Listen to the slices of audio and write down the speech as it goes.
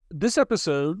This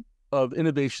episode of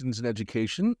Innovations in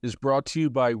Education is brought to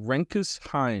you by Renkes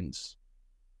Heinz.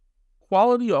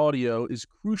 Quality audio is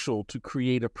crucial to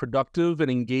create a productive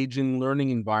and engaging learning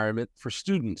environment for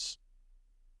students,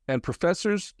 and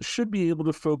professors should be able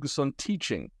to focus on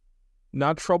teaching,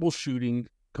 not troubleshooting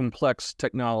complex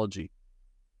technology.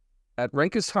 At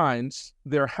Renkes Heinz,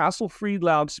 their hassle-free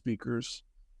loudspeakers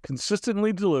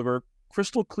consistently deliver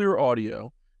crystal clear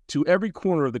audio to every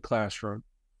corner of the classroom,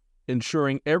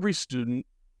 ensuring every student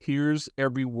hears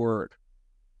every word.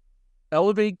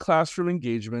 Elevate classroom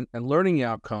engagement and learning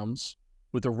outcomes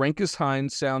with a Renkes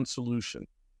Heinz sound solution.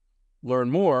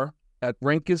 Learn more at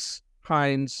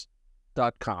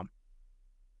renkesheinz.com.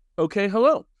 Okay,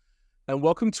 hello, and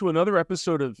welcome to another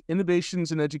episode of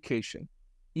Innovations in Education,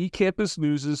 eCampus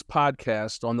News'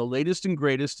 podcast on the latest and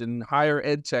greatest in higher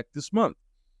ed tech this month.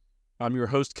 I'm your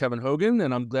host, Kevin Hogan,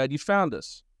 and I'm glad you found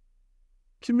us.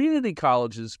 Community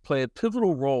colleges play a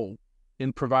pivotal role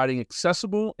in providing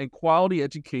accessible and quality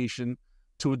education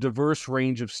to a diverse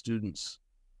range of students.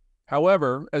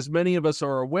 However, as many of us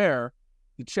are aware,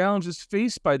 the challenges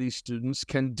faced by these students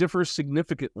can differ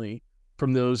significantly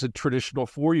from those at traditional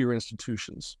four-year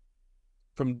institutions.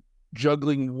 From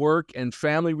juggling work and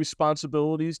family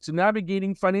responsibilities to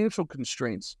navigating financial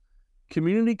constraints,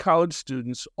 community college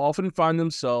students often find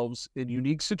themselves in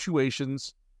unique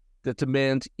situations that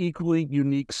demand equally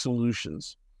unique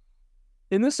solutions.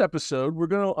 In this episode, we're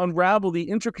going to unravel the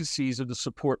intricacies of the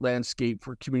support landscape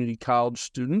for community college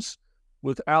students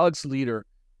with Alex Leader.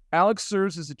 Alex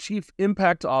serves as the Chief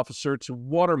Impact Officer to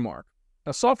Watermark,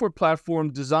 a software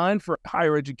platform designed for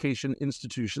higher education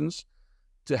institutions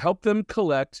to help them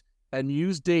collect and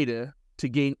use data to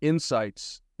gain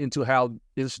insights into how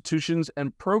institutions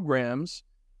and programs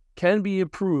can be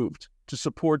improved to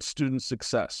support student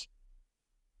success.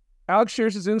 Alex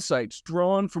shares his insights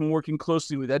drawn from working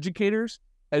closely with educators,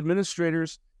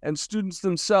 administrators, and students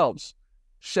themselves,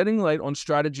 shedding light on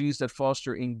strategies that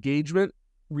foster engagement,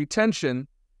 retention,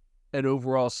 and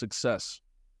overall success.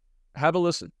 Have a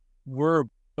listen.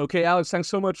 Okay, Alex, thanks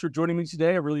so much for joining me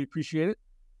today. I really appreciate it.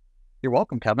 You're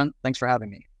welcome, Kevin. Thanks for having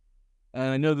me. And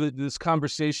I know that this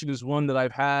conversation is one that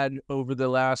I've had over the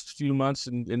last few months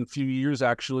and few years,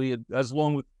 actually, as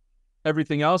long with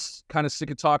everything else, kind of sick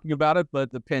of talking about it,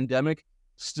 but the pandemic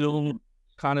still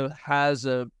kind of has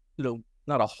not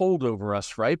a hold over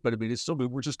us, right? But I mean,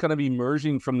 we're just kind of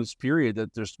emerging from this period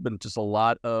that there's been just a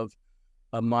lot of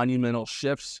monumental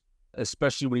shifts,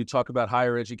 especially when you talk about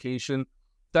higher education.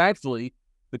 Thankfully,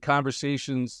 the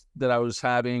conversations that I was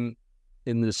having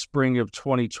in the spring of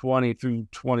 2020 through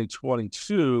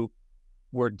 2022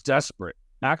 were desperate.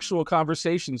 Actual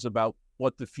conversations about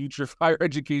what the future of higher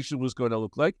education was going to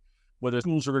look like, whether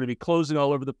schools are going to be closing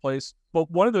all over the place.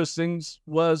 But one of those things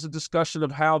was a discussion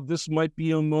of how this might be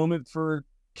a moment for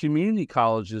community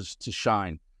colleges to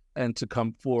shine and to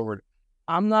come forward.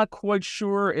 I'm not quite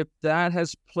sure if that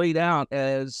has played out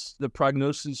as the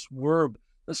prognosis were.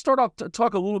 Let's start off to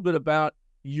talk a little bit about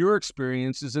your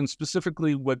experiences and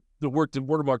specifically what the work that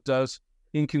Watermark does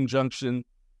in conjunction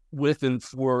with and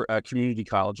for community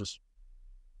colleges.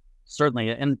 Certainly.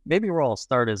 And maybe where I'll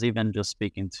start is even just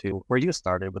speaking to where you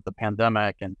started with the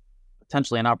pandemic and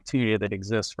potentially an opportunity that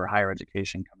exists for higher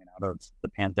education coming out of the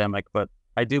pandemic. But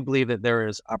I do believe that there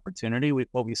is opportunity.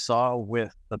 What we saw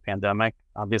with the pandemic,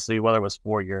 obviously, whether it was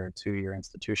 4-year or 2-year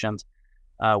institutions,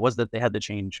 was that they had to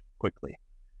change quickly.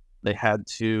 They had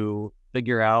to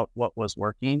figure out what was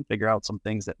working, figure out some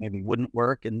things that maybe wouldn't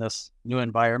work in this new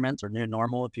environment or new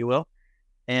normal, if you will,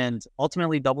 and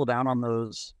ultimately double down on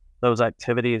those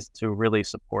activities to really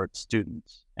support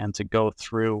students and to go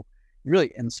through,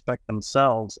 really inspect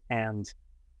themselves and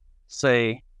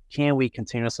say, can we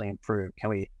continuously improve?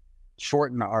 Can we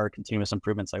shorten our continuous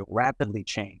improvements, like rapidly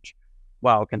change,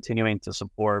 while continuing to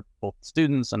support both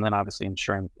students and then obviously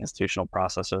ensuring that the institutional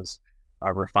processes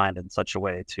are refined in such a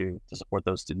way to support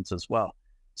those students as well.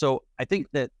 So I think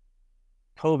that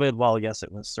COVID, while yes,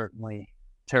 it was certainly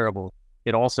terrible,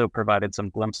 it also provided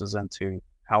some glimpses into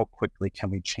how quickly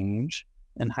can we change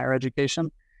in higher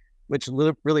education, which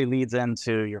really leads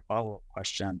into your follow-up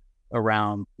question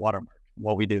around Watermark,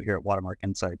 what we do here at Watermark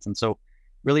Insights. And so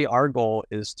really our goal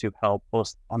is to help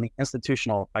both on the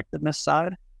institutional effectiveness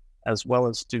side, as well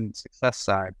as student success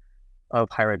side of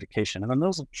higher education. And then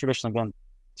those have traditionally been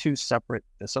two separate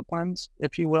disciplines,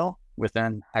 if you will,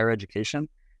 within higher education,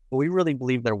 but we really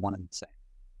believe they're one and the same.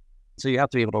 So you have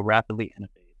to be able to rapidly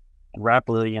innovate and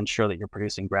rapidly ensure that you're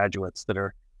producing graduates that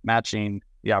are matching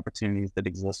the opportunities that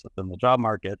exist within the job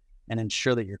market and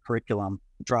ensure that your curriculum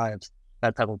drives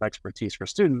that type of expertise for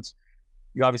students.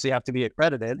 You obviously have to be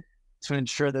accredited to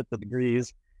ensure that the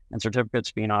degrees and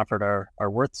certificates being offered are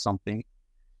worth something.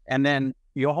 And then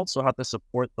you also have to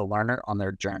support the learner on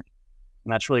their journey.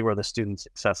 And that's really where the student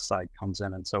success side comes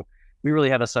in. And so we really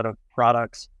have a set of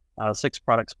products, 6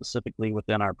 products specifically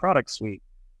within our product suite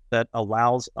that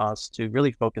allows us to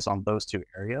really focus on those 2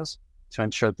 areas to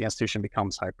ensure that the institution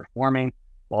becomes high performing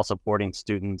while supporting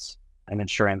students and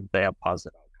ensuring that they have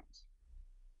positive outcomes.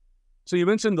 So you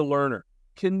mentioned the learner.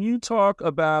 Can you talk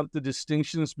about the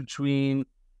distinctions between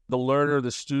the learner,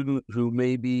 the student who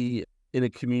may be in a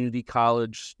community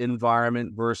college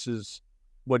environment versus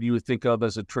what you would think of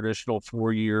as a traditional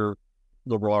 4-year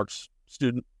liberal arts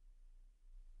student?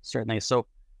 Certainly. So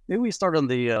maybe we start on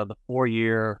the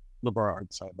 4-year liberal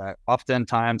arts side. That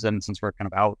oftentimes, and since we're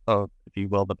kind of out of, if you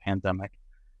will, the pandemic,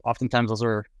 oftentimes those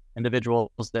are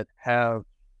individuals that have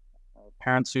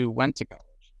parents who went to college.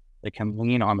 They can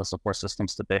lean on the support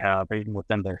systems that they have, even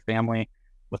within their family,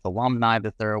 with alumni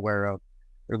that they're aware of.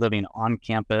 They're living on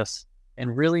campus.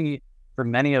 And really, for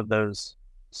many of those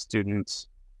students,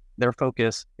 their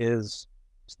focus is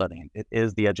studying. It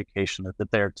is the education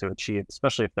that they're to achieve,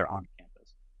 especially if they're on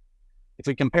campus. If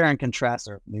we compare and contrast,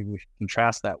 or maybe we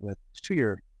contrast that with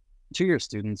two-year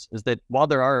students, is that while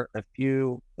there are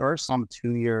some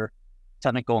 2-year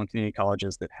technical and community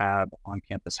colleges that have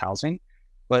on-campus housing,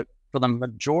 but for the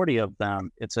majority of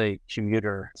them, it's a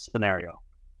commuter scenario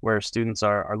where students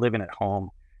are living at home.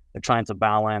 They're trying to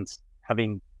balance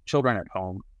having children at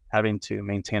home, having to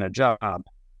maintain a job,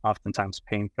 oftentimes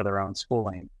paying for their own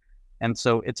schooling. And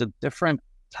so it's a different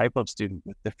type of student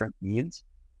with different needs.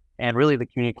 And really the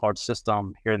community college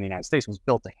system here in the United States was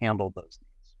built to handle those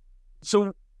needs.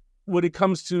 So when it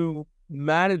comes to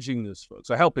managing those folks,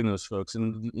 or helping those folks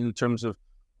in terms of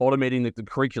automating the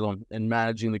curriculum and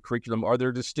managing the curriculum, are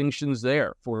there distinctions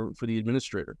there for the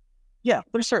administrator? Yeah,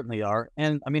 there certainly are.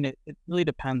 And I mean, it really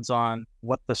depends on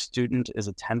what the student is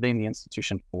attending the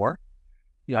institution for.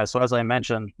 Yeah, so as I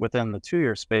mentioned, within the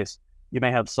 2-year space, you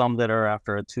may have some that are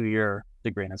after a 2-year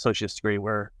degree, an associate's degree,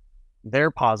 where their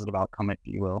positive outcome, if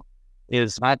you will,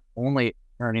 is not only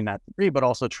earning that degree, but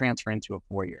also transferring to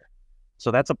a 4-year. So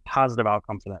that's a positive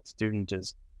outcome for that student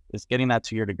is getting that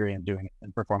 2-year degree and doing it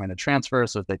and performing the transfer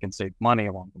so that they can save money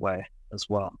along the way as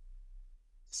well.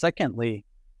 Secondly,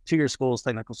 2-year schools,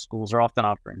 technical schools are often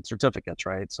offering certificates,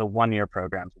 right? So 1-year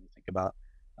programs, when you think about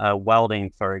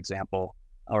welding, for example,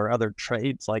 or other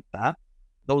trades like that,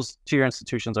 those 2-year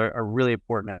institutions are really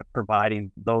important at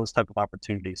providing those type of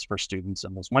opportunities for students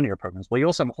in those 1-year programs. Well, you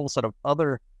also have a whole set of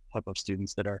other type of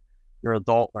students that are your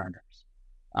adult learners,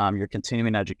 your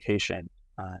continuing education.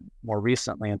 More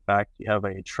recently, in fact, you have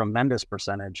a tremendous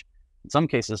percentage. In some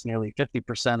cases, nearly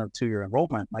 50% of 2-year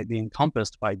enrollment might be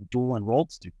encompassed by dual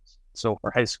enrolled students. So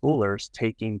for high schoolers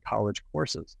taking college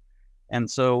courses. And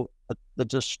so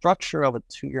the structure of a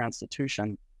 2-year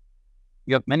institution,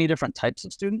 you have many different types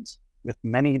of students with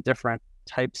many different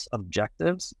types of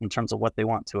objectives in terms of what they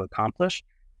want to accomplish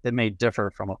that may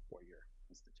differ from a 4-year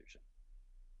institution.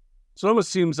 So it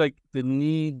almost seems like the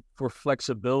need for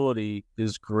flexibility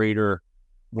is greater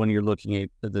when you're looking at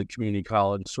the community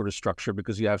college sort of structure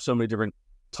because you have so many different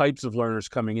types of learners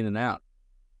coming in and out.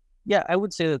 Yeah, I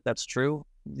would say that that's true.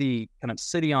 The kind of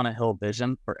city on a hill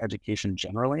vision for education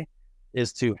generally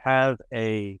is to have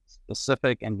a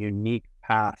specific and unique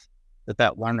path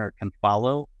that learner can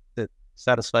follow that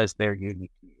satisfies their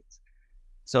unique needs.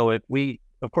 So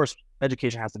of course,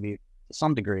 education has to be to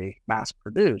some degree mass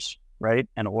produced, right,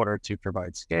 in order to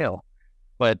provide scale.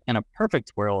 But in a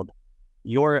perfect world,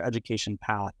 your education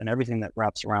path and everything that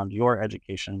wraps around your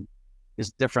education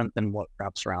is different than what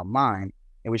wraps around mine.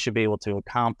 And we should be able to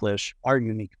accomplish our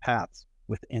unique paths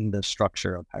within the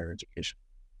structure of higher education.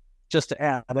 Just to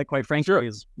add, that quite frankly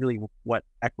is really what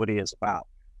equity is about,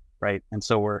 right? And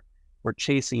so we're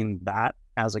chasing that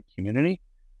as a community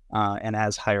and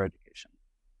as higher education.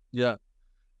 Yeah.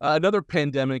 Another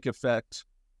pandemic effect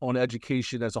on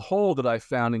education as a whole that I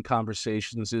found in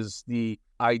conversations is the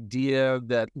idea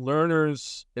that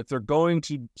learners, if they're going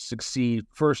to succeed,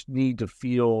 first need to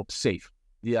feel safe.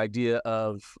 The idea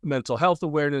of mental health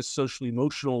awareness, social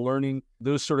emotional learning,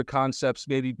 those sort of concepts,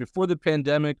 maybe before the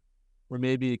pandemic, were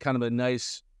maybe kind of a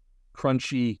nice,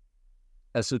 crunchy,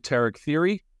 esoteric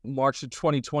theory. March of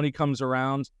 2020 comes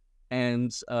around,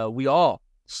 and we all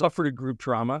suffered a group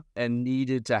trauma and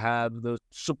needed to have the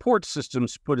support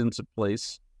systems put into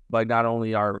place by not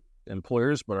only our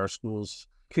employers, but our schools.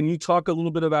 Can you talk a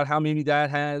little bit about how maybe that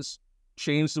has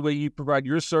changed the way you provide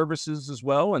your services as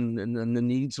well and the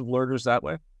needs of learners that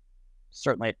way?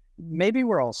 Certainly. Maybe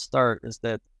where I'll start is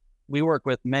that we work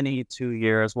with many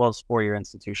 2-year as well as 4-year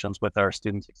institutions with our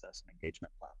student success and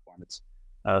engagement platform. It's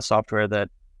a software that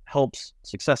helps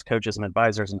success coaches and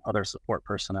advisors and other support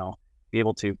personnel be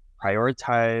able to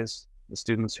prioritize the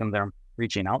students whom they're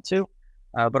reaching out to,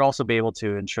 but also be able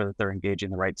to ensure that they're engaging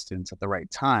the right students at the right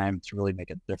time to really make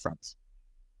a difference.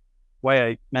 Why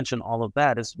I mention all of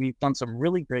that is we've done some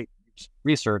really great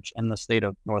research in the state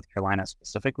of North Carolina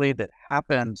specifically that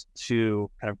happened to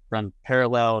kind of run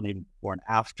parallel and even before and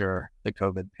after the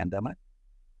COVID pandemic.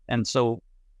 And so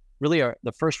really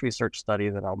the first research study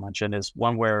that I'll mention is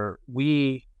one where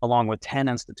we, along with 10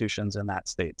 institutions in that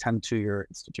state, 10 two-year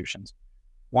institutions,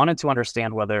 wanted to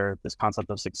understand whether this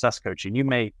concept of success coaching, you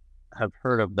may have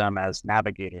heard of them as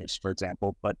navigators, for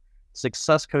example, but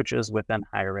success coaches within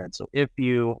higher ed. So if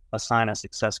you assign a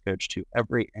success coach to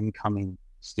every incoming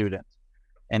student,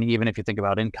 and even if you think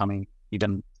about incoming,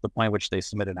 even the point at which they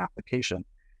submit an application,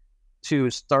 to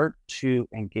start to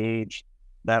engage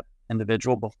that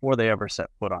individual before they ever set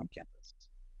foot on campus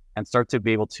and start to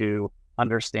be able to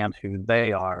understand who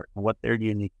they are and what their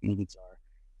unique needs are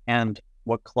and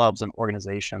what clubs and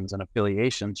organizations and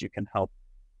affiliations you can help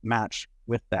match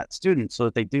with that student so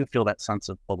that they do feel that sense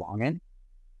of belonging.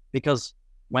 Because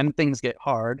when things get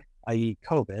hard, i.e.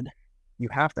 COVID, you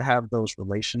have to have those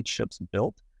relationships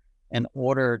built in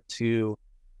order to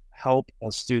help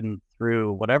a student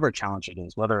through whatever challenge it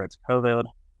is, whether it's COVID,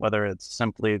 whether it's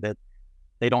simply that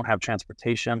they don't have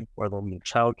transportation or they'll need a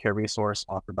childcare resource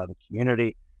offered by the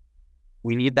community.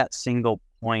 We need that single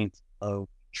point of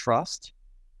trust,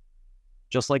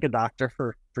 just like a doctor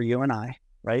for you and I,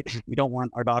 right? We don't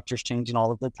want our doctors changing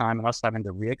all of the time and us having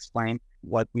to re-explain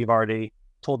what we've already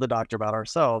told the doctor about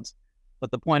ourselves.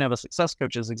 But the point of a success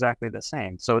coach is exactly the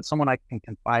same. So it's someone I can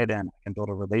confide in, I can build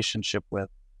a relationship with.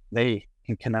 They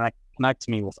can connect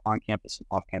me with on-campus and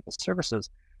off-campus services,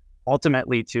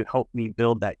 ultimately to help me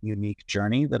build that unique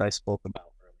journey that I spoke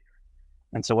about earlier.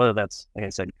 And so whether that's, like I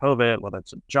said, COVID, whether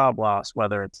it's a job loss,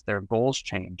 whether it's their goals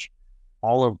change,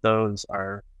 all of those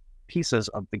are pieces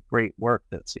of the great work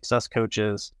that success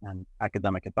coaches and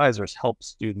academic advisors help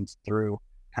students through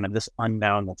kind of this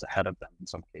unknown that's ahead of them in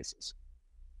some cases.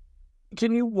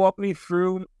 Can you walk me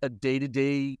through a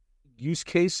day-to-day use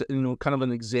case, kind of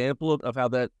an example of how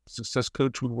that success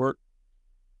coach would work?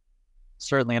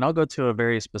 Certainly, and I'll go to a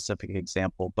very specific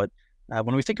example, but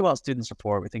when we think about student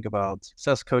support, we think about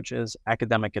success coaches,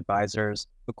 academic advisors.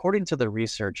 According to the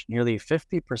research, nearly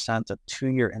 50% of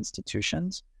two-year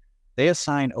institutions, they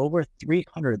assign over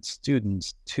 300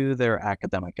 students to their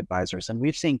academic advisors. And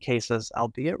we've seen cases,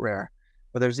 albeit rare,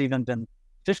 where there's even been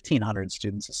 1,500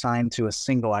 students assigned to a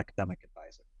single academic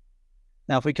advisor.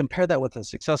 Now, if we compare that with a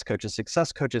success coach's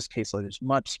caseload is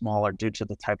much smaller due to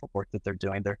the type of work that they're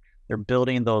doing. They're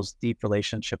building those deep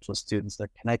relationships with students. They're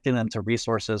connecting them to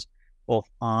resources both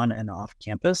on and off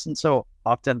campus. And so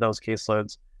often those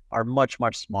caseloads are much,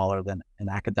 much smaller than an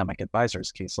academic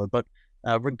advisor's caseload. But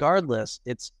regardless,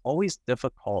 it's always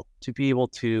difficult to be able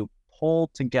to pull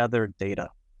together data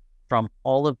from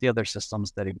all of the other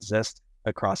systems that exist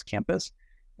across campus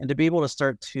and to be able to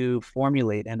start to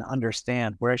formulate and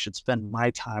understand where I should spend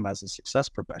my time as a success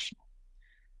professional.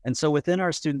 And so within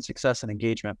our student success and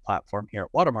engagement platform here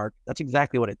at Watermark, that's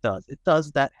exactly what it does. It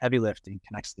does that heavy lifting,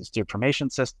 connects the student information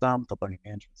system, the learning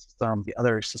management system, the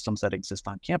other systems that exist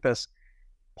on campus,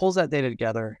 pulls that data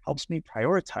together, helps me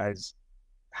prioritize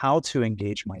how to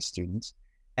engage my students,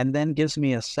 and then gives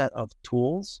me a set of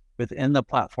tools within the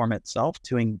platform itself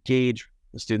to engage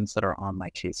the students that are on my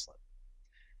caseload.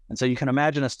 And so you can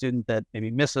imagine a student that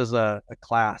maybe misses a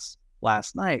class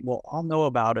last night. Well, I'll know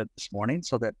about it this morning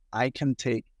so that I can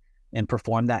take and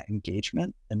perform that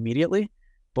engagement immediately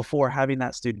before having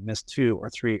that student miss 2 or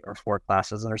 3 or 4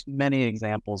 classes. And there's many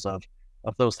examples of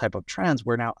those type of trends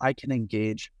where now I can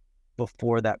engage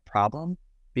before that problem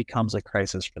becomes a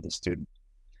crisis for the student.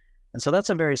 And so that's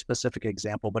a very specific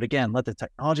example. But again, let the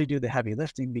technology do the heavy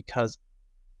lifting, because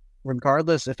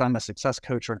regardless if I'm a success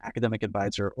coach or an academic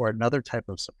advisor or another type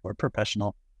of support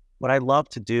professional, what I love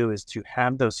to do is to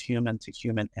have those human to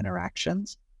human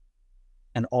interactions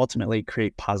and ultimately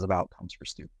create positive outcomes for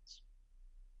students.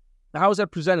 How is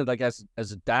that presented? Like as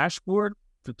a dashboard?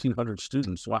 1,500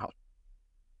 students. Wow.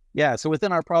 Yeah. So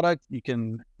within our product, you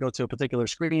can go to a particular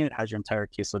screen. It has your entire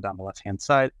caseload down the left-hand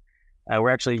side. We're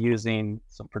actually using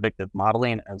some predictive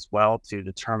modeling as well to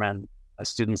determine a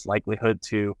student's likelihood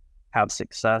to have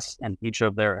success in each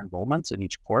of their enrollments in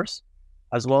each course,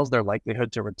 as well as their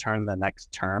likelihood to return the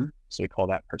next term. So we call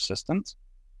that persistence.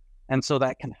 And so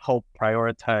that can help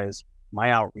prioritize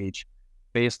my outreach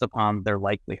based upon their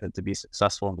likelihood to be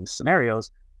successful in these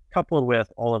scenarios, coupled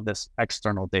with all of this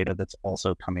external data that's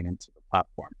also coming into the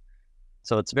platform.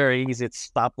 So it's very easy. It's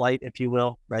stoplight, if you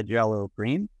will, red, yellow,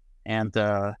 green. And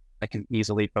I can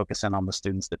easily focus in on the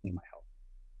students that need my help.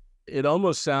 It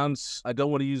almost sounds, I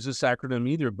don't want to use this acronym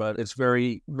either, but it's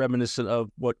very reminiscent of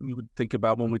what we would think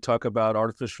about when we talk about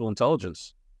artificial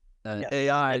intelligence. Yes,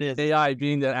 AI, it is. AI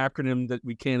being that acronym that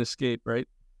we can't escape, right?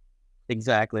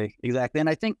 Exactly. And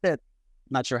I think that,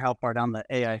 not sure how far down the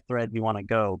AI thread we want to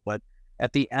go, but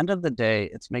at the end of the day,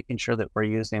 it's making sure that we're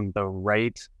using the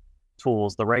right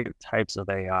tools, the right types of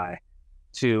AI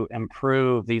to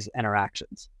improve these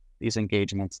interactions, these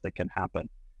engagements that can happen.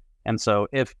 And so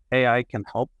if AI can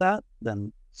help that,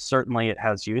 then certainly it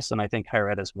has use. And I think higher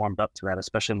ed has warmed up to that,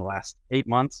 especially in the last 8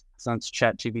 months since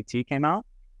ChatGPT came out.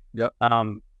 Yep.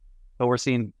 But we're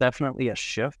seeing definitely a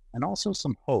shift and also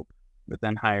some hope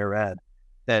within higher ed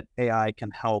that AI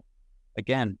can help,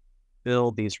 again,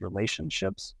 build these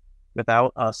relationships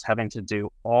without us having to do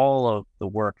all of the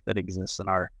work that exists in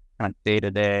our kind of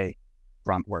day-to-day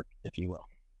grunt work, if you will.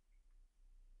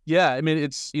 Yeah, I mean,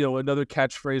 it's, another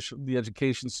catchphrase from the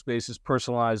education space is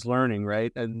personalized learning,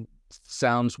 right? And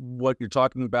sounds what you're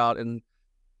talking about, and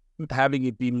having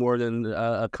it be more than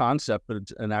a concept, but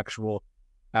an actual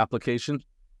application.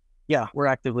 Yeah, we're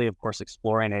actively, of course,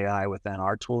 exploring AI within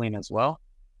our tooling as well.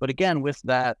 But again, with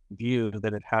that view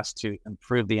that it has to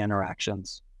improve the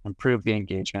interactions, improve the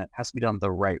engagement, it has to be done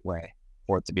the right way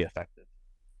for it to be effective.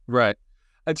 Right.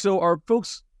 And so are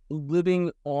folks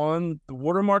living on the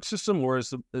Watermark system, or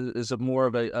is it more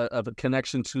of a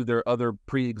connection to their other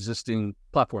pre-existing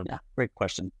platform? Yeah, great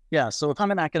question. Yeah, so if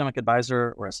I'm an academic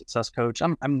advisor or a success coach,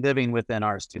 I'm living within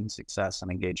our student success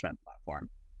and engagement platform.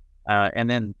 And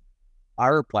then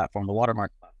our platform, the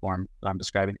Watermark platform that I'm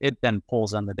describing, it then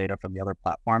pulls in the data from the other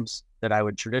platforms that I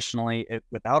would traditionally,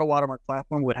 without a Watermark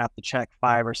platform, would have to check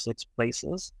 5 or 6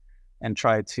 places and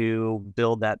try to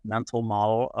build that mental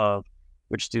model of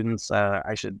which students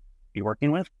I should be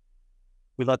working with.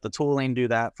 We let the tooling do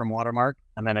that from Watermark,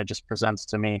 and then it just presents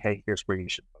to me, hey, here's where you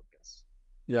should focus.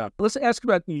 Yeah. Let's ask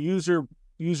about the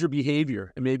user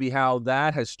behavior and maybe how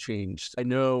that has changed. I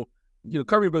know,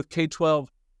 covering both K-12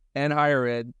 and higher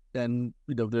ed, and,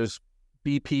 there's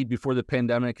BP before the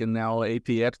pandemic and now AP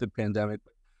after the pandemic.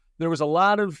 There was a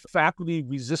lot of faculty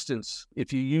resistance.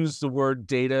 If you use the word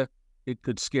data, it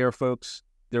could scare folks.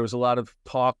 There was a lot of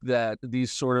talk that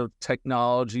these sort of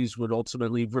technologies would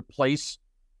ultimately replace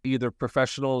either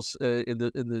professionals in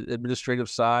the administrative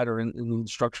side or in the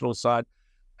instructional side.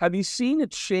 Have you seen a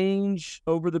change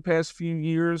over the past few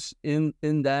years in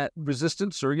that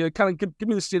resistance, or kind of give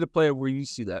me the state of play of where you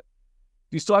see that?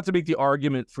 Do you still have to make the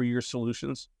argument for your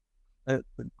solutions?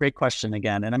 Great question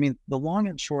again. And I mean, the long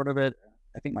and short of it,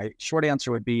 I think my short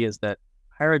answer would be is that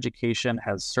higher education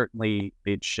has certainly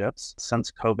made shifts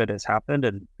since COVID has happened.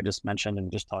 And I just mentioned and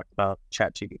just talked about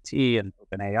ChatGPT and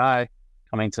OpenAI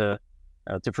coming to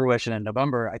fruition in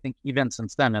November. I think even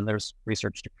since then, and there's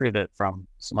research to prove it from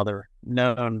some other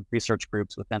known research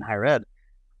groups within higher ed,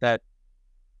 that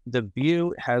the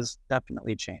view has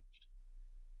definitely changed.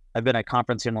 I've been at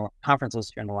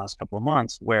conferences here in the last couple of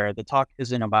months where the talk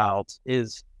isn't about,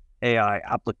 is AI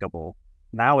applicable?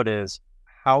 Now it is,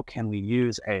 how can we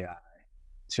use AI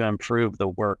to improve the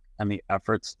work and the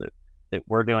efforts that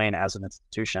we're doing as an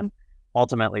institution,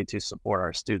 ultimately to support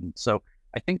our students? So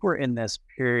I think we're in this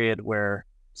period where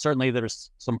certainly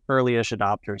there's some early-ish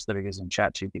adopters that are using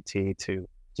ChatGPT to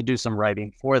do some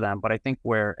writing for them. But I think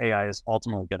where AI is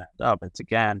ultimately going to end up, it's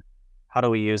again, how do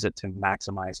we use it to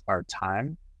maximize our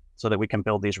time so that we can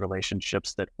build these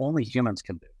relationships that only humans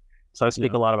can do? So I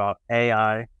speak a lot about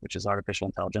AI, which is artificial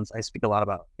intelligence. I speak a lot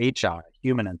about HI,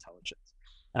 human intelligence.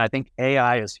 And I think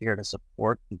AI is here to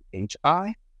support the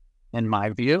HI, in my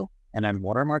view, and in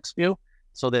Watermark's view,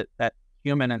 so that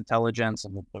human intelligence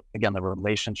and, again, the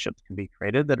relationships can be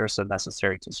created that are so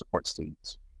necessary to support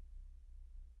students.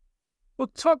 Well,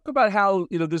 talk about how,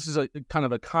 this is a kind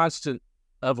of a constant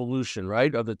evolution,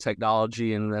 right, of the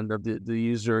technology and of the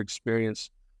user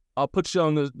experience. I'll put you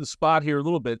on the spot here a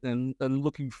little bit and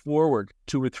looking forward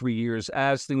 2 or 3 years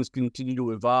as things continue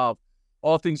to evolve.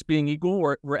 All things being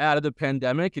equal, we're out of the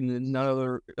pandemic and none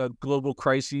other global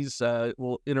crises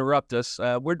will interrupt us.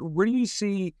 Where do you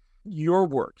see your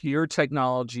work, your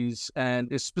technologies, and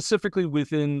specifically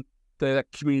within the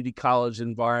community college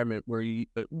environment? What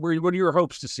are your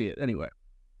hopes to see it anyway?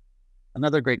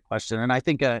 Another great question. And I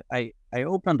think I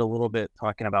opened a little bit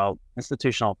talking about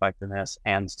institutional effectiveness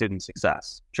and student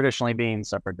success, traditionally being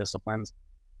separate disciplines.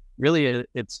 Really,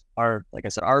 it's our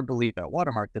belief at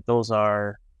Watermark that those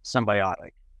are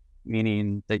symbiotic,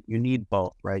 meaning that you need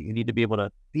both, right? You need to be able to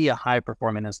be a high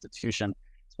performing institution,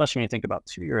 especially when you think about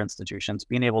 2-year institutions,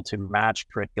 being able to match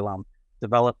curriculum,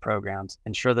 develop programs,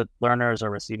 ensure that learners are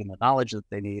receiving the knowledge that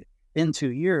they need in 2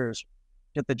 years,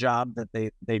 get the job that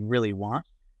they really want,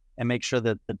 and make sure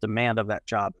that the demand of that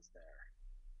job is there.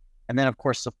 And then, of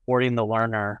course, supporting the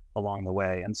learner along the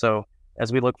way. And so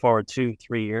as we look forward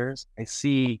 2-3 years, I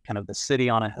see kind of the city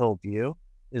on a hill view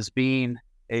as being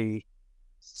a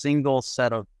single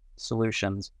set of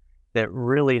solutions that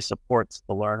really supports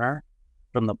the learner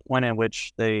from the point in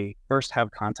which they first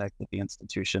have contact with the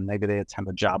institution. Maybe they attend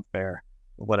a job fair,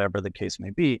 whatever the case may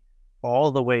be,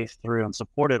 all the way through and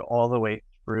supported all the way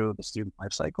through the student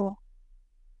life cycle,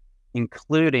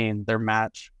 including their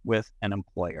match with an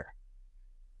employer.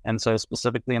 And so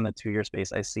specifically in the 2-year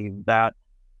space, I see that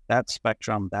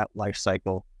spectrum, that life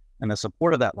cycle, and the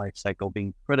support of that life cycle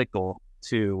being critical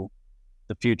to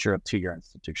the future of 2-year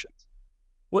institutions.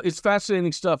 Well, it's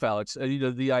fascinating stuff, Alex.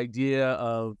 The idea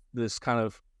of this kind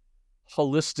of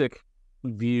holistic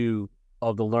view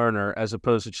of the learner, as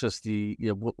opposed to just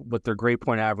what their grade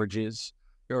point average is,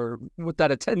 or what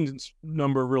that attendance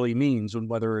number really means, and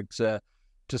whether it's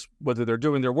just whether they're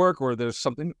doing their work or there's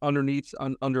something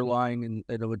underlying and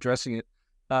addressing it,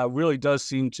 really does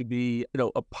seem to be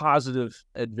a positive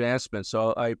advancement.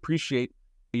 So I appreciate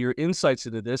your insights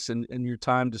into this and your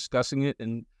time discussing it,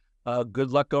 and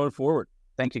good luck going forward.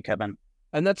 Thank you, Kevin.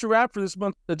 And that's a wrap for this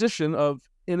month's edition of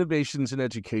Innovations in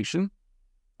Education.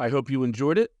 I hope you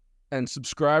enjoyed it, and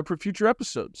subscribe for future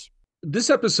episodes. This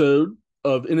episode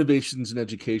of Innovations in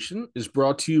Education is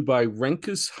brought to you by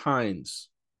Renkes Heinz.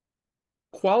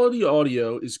 Quality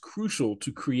audio is crucial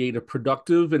to create a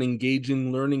productive and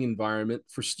engaging learning environment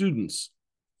for students.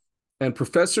 And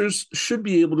professors should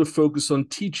be able to focus on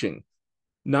teaching,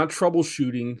 not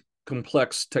troubleshooting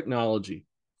complex technology.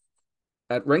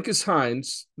 At Renkes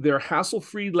Heinz, their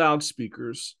hassle-free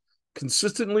loudspeakers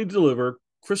consistently deliver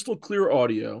crystal clear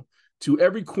audio to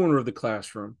every corner of the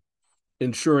classroom,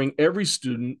 ensuring every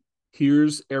student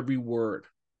hears every word.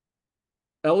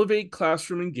 Elevate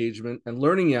classroom engagement and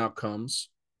learning outcomes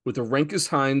with a Renkes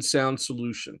Heinz sound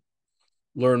solution.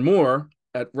 Learn more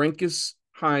at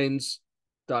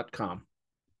renkesheinz.com.